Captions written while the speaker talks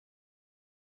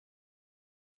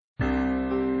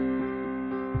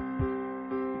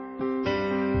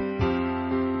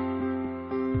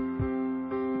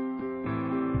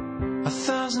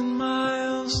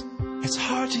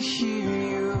to hear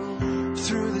you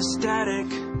through the static,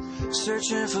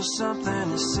 searching for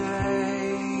something to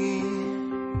say.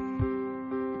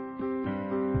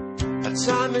 A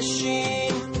time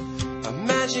machine, a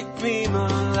magic beam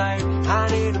of light. I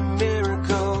need a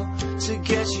miracle to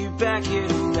get you back here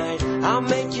tonight. I'll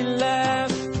make you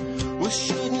laugh with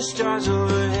shooting stars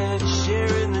overhead,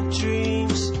 sharing the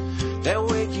dreams that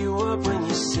wake you up when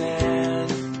you're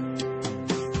sad.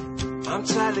 I'm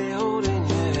tightly holding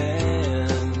your hand.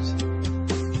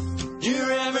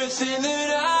 You're everything that